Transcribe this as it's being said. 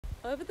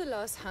Over the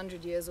last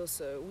 100 years or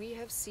so, we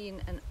have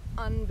seen an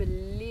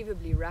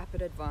unbelievably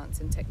rapid advance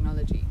in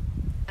technology.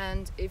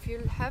 And if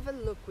you have a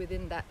look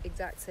within that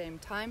exact same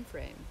time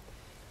frame,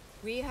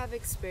 we have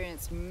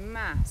experienced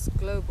mass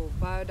global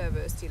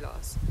biodiversity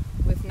loss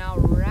with now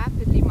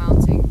rapidly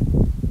mounting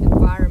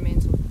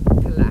environmental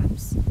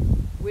collapse,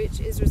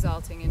 which is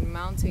resulting in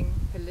mounting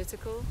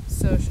political,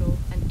 social,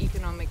 and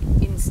economic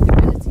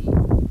instability,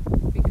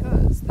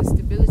 because the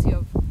stability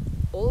of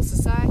all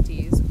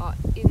societies are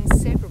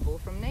inseparable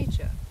from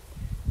nature.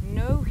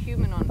 No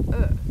human on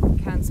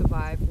Earth can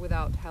survive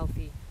without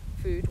healthy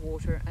food,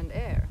 water, and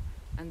air,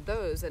 and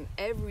those and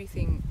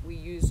everything we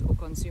use or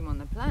consume on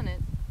the planet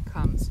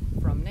comes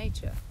from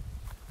nature.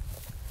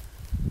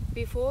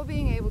 Before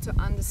being able to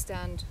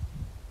understand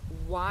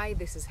why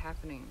this is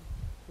happening,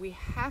 we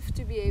have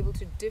to be able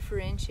to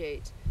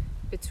differentiate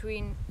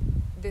between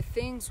the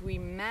things we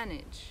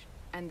manage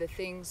and the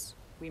things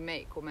we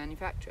make or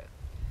manufacture.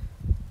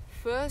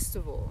 First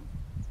of all,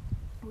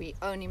 we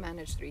only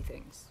manage three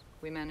things.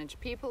 We manage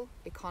people,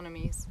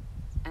 economies,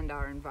 and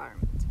our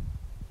environment.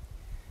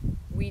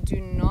 We do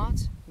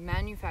not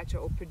manufacture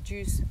or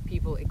produce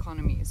people,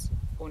 economies,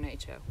 or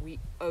nature. We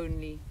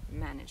only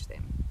manage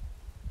them.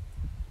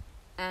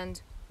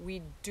 And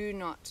we do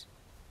not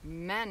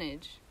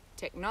manage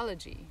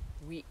technology.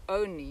 We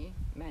only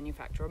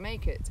manufacture or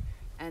make it.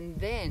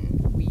 And then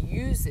we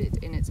use it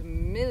in its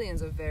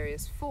millions of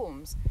various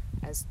forms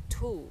as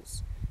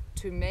tools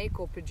to make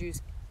or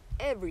produce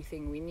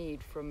everything we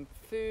need, from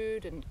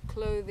food and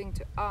clothing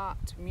to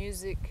art,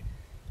 music,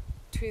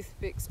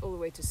 toothpicks, all the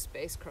way to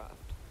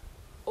spacecraft,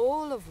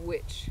 all of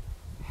which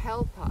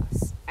help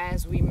us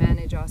as we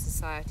manage our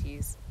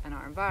societies and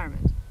our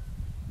environment.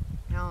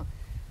 Now,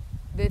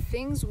 the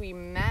things we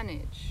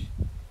manage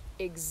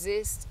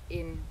exist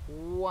in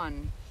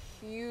one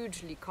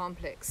hugely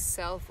complex,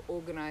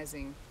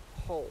 self-organizing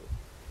whole.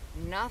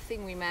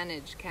 Nothing we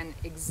manage can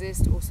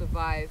exist or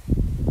survive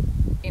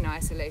in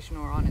isolation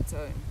or on its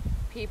own.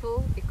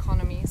 People,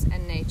 economies,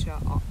 and nature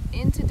are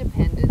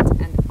interdependent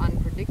and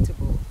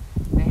unpredictable.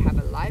 They have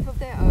a life of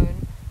their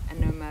own, and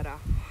no matter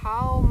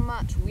how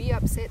much we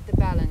upset the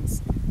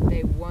balance,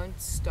 they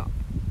won't stop.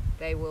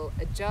 They will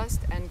adjust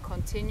and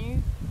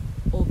continue,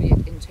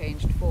 albeit in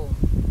changed form.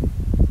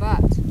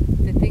 But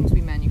the things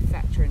we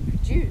manufacture and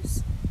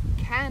produce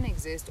can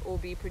exist or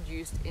be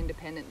produced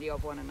independently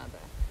of one another.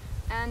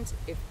 And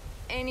if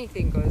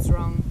anything goes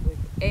wrong with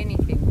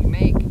anything we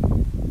make,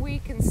 we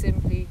can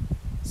simply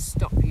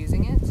stop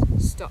using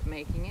it, stop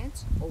making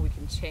it, or we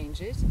can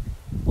change it,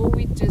 or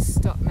we just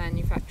stop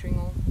manufacturing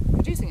or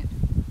producing it.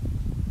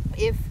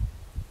 If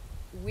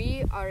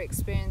we are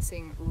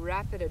experiencing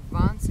rapid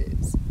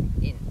advances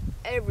in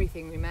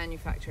everything we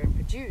manufacture and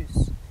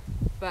produce,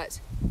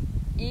 but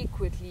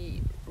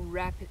equally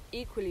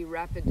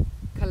rapid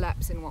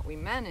collapse in what we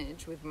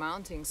manage, with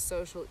mounting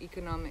social,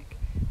 economic,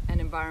 and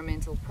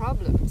environmental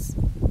problems,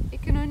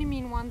 it can only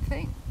mean one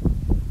thing.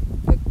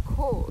 The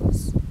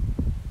cause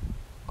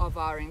of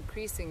our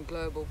increasing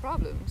global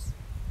problems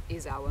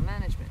is our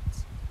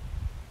management.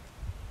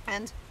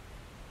 And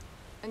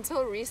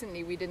until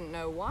recently we didn't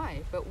know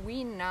why, but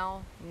we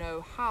now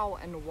know how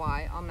and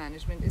why our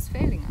management is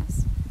failing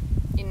us.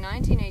 In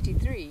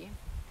 1983,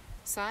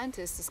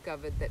 scientists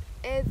discovered that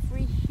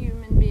every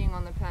human being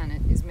on the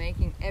planet is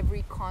making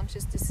every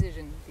conscious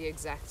decision the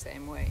exact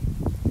same way.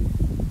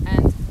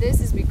 And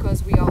this is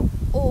because we are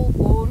all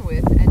born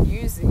with and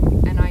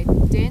using an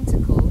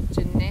identical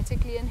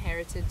genetically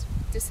inherited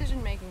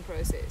decision-making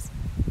process,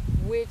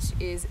 which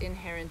is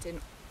inherent in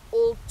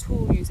all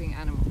tool-using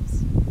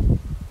animals.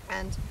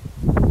 And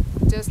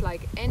just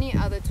like any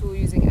other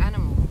tool-using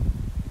animal,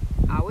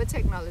 our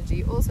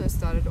technology also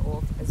started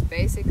off as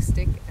basic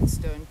stick and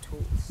stone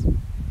tools.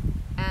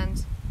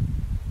 And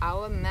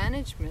our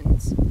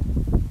management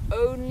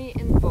only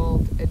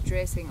involved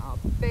addressing our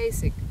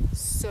basic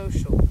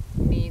social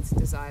needs,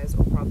 desires,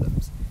 or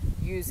problems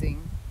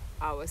using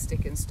our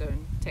stick and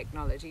stone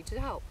technology to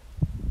help.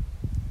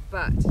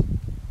 But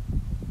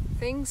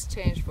things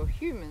changed for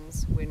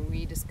humans when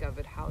we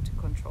discovered how to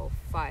control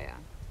fire,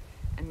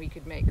 and we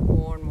could make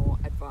more and more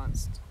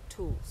advanced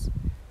tools.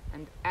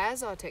 And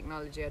as our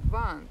technology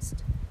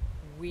advanced,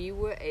 we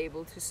were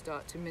able to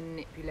start to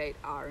manipulate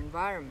our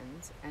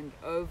environment, and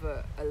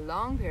over a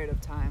long period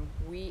of time,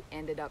 we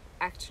ended up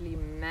actually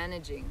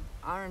managing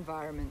our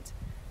environment,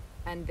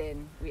 and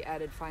then we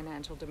added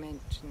financial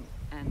dimension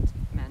and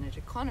manage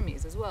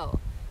economies as well.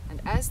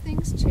 And as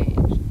things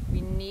changed,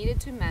 we needed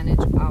to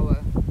manage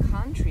our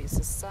countries,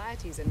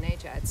 societies, and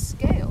nature at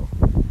scale.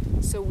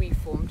 So we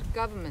formed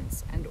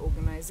governments and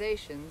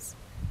organizations,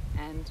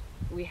 and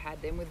we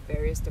had them with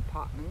various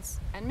departments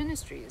and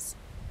ministries.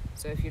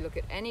 So if you look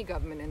at any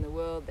government in the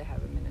world, they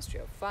have a Ministry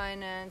of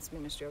Finance,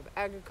 Ministry of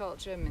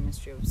Agriculture,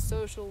 Ministry of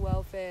Social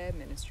Welfare,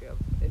 Ministry of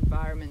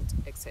Environment,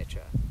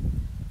 etc.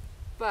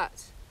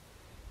 But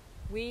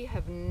we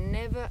have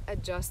never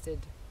adjusted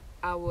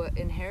our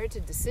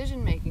inherited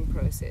decision-making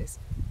process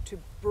to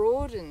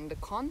broaden the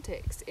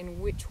context in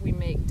which we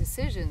make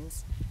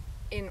decisions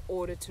in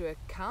order to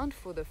account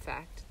for the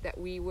fact that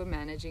we were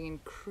managing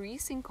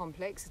increasing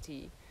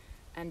complexity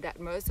and that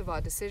most of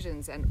our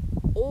decisions and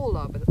all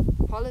our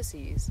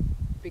policies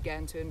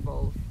began to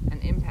involve an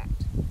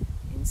impact.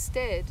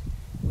 Instead,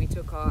 we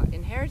took our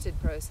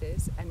inherited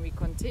process and we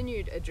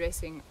continued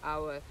addressing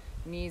our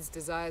needs,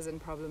 desires,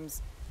 and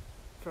problems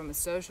from a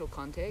social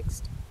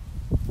context.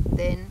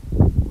 Then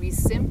we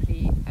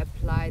simply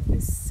applied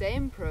the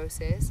same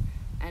process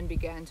and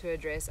began to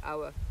address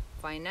our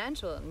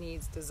financial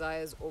needs,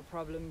 desires, or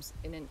problems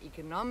in an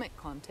economic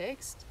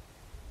context.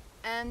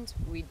 And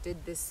we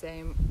did the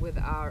same with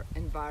our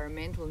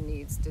environmental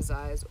needs,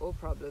 desires, or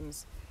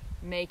problems,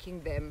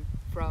 making them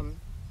from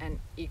an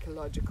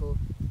ecological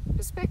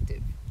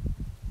perspective.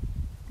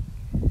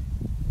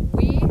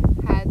 We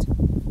had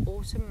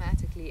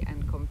automatically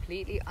and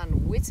completely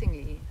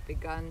unwittingly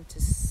begun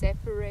to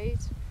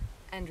separate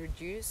and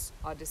reduce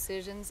our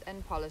decisions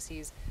and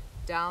policies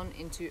down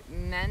into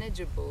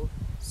manageable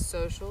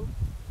social,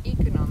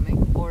 economic,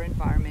 or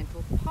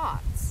environmental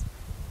parts.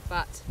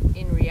 But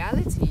in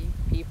reality,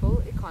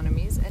 people,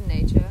 economies, and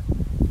nature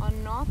are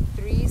not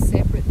three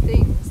separate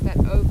things that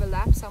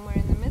overlap somewhere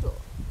in the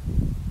middle,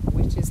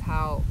 which is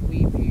how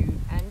we view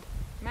and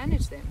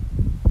manage them.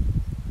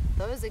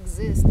 Those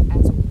exist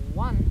as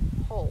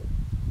one whole.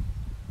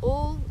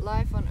 All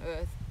life on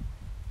Earth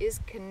is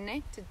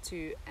connected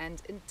to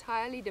and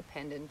entirely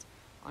dependent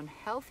on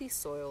healthy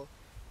soil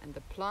and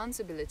the plant's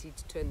ability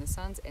to turn the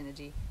sun's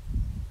energy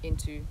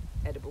into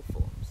edible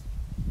forms.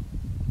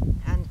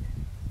 And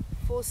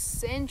for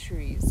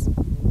centuries,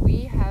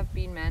 we have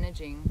been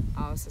managing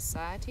our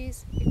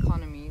societies,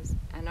 economies,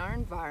 and our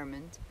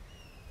environment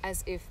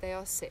as if they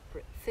are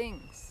separate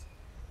things,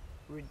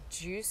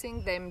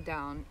 reducing them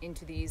down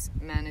into these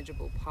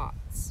manageable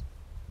parts.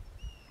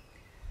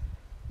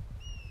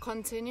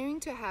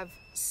 Continuing to have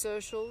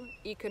social,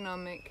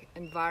 economic,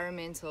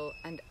 environmental,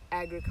 and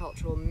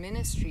agricultural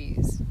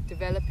ministries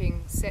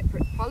developing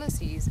separate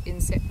policies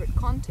in separate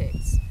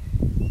contexts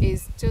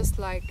is just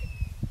like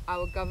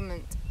our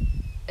government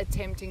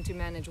attempting to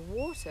manage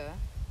water,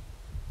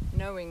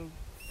 knowing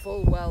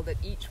full well that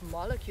each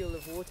molecule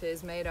of water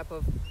is made up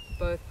of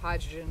both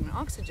hydrogen and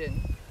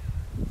oxygen,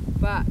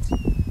 but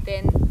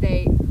then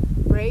they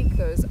break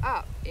those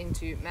up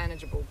into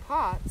manageable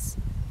parts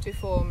to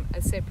form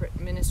a separate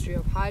Ministry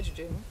of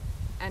Hydrogen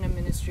and a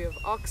Ministry of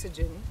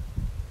Oxygen,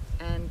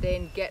 and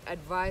then get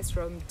advice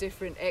from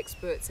different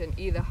experts in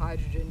either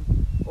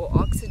hydrogen or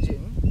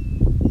oxygen,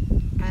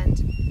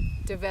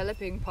 and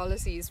developing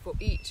policies for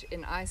each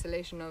in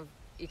isolation of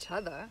each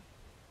other,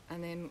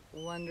 and then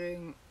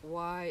wondering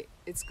why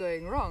it's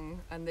going wrong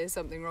and there's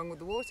something wrong with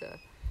the water.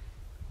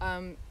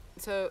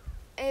 So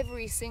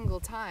every single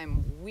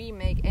time we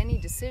make any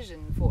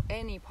decision for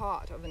any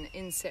part of an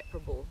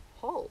inseparable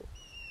whole,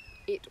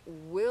 it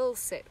will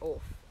set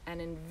off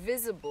an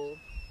invisible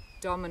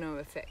domino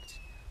effect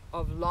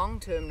of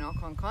long-term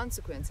knock-on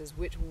consequences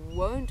which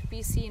won't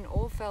be seen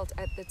or felt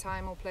at the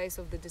time or place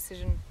of the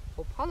decision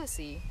or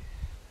policy,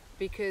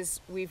 because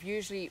we've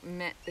usually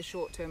met the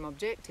short-term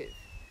objective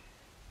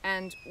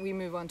and we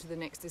move on to the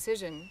next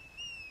decision,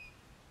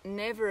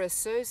 never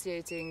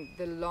associating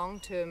the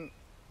long-term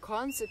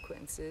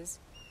consequences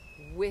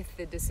with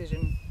the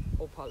decision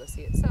or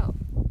policy itself.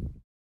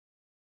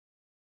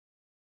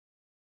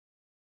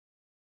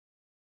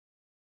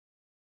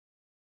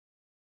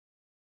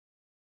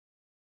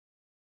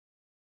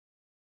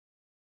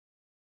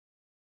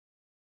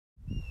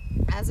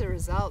 As a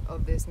result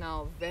of this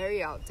now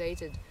very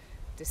outdated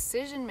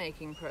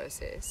decision-making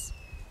process,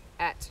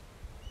 at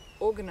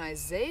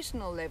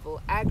organizational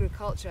level,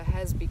 agriculture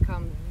has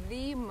become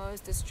the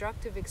most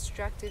destructive,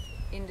 extractive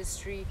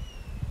industry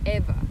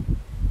ever,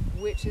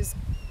 which is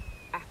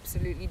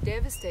absolutely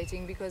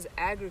devastating because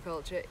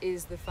agriculture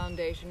is the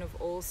foundation of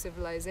all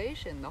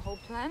civilization. The whole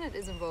planet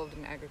is involved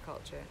in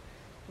agriculture.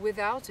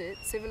 Without it,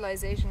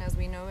 civilization as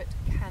we know it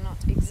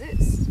cannot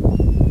exist.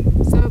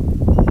 So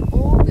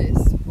all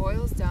this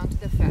boils down to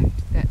the fact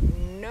that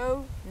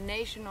no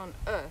nation on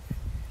earth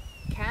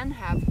can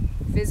have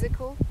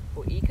physical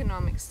or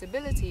economic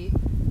stability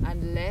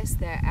unless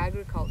their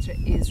agriculture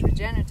is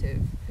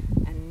regenerative,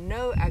 and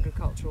no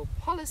agricultural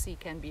policy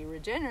can be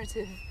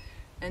regenerative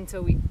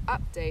until we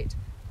update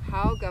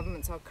how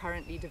governments are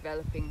currently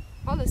developing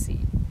policy.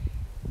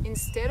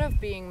 Instead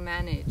of being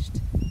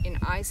managed in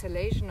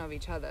isolation of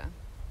each other,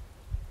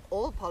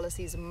 all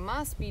policies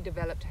must be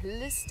developed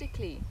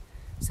holistically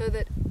so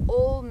that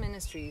all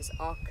ministries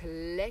are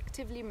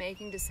collectively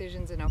making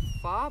decisions in a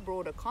far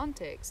broader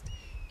context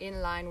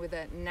in line with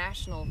a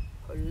national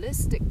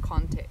holistic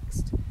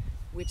context,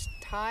 which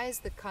ties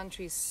the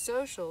country's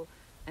social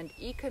and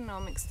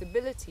economic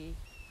stability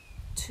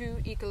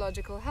to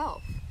ecological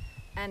health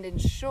and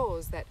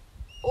ensures that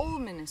all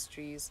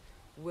ministries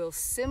will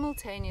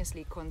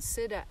simultaneously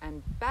consider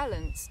and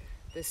balance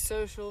the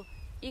social,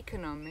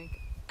 economic,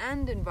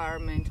 and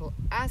environmental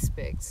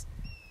aspects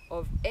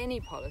of any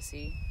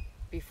policy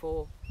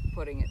before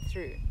putting it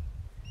through.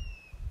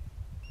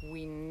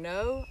 We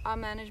know our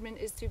management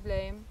is to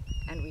blame,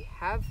 and we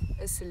have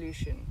a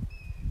solution,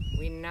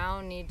 We now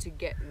need to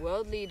get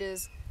world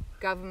leaders,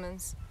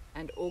 governments,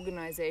 and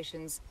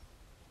organizations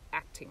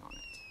acting on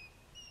it.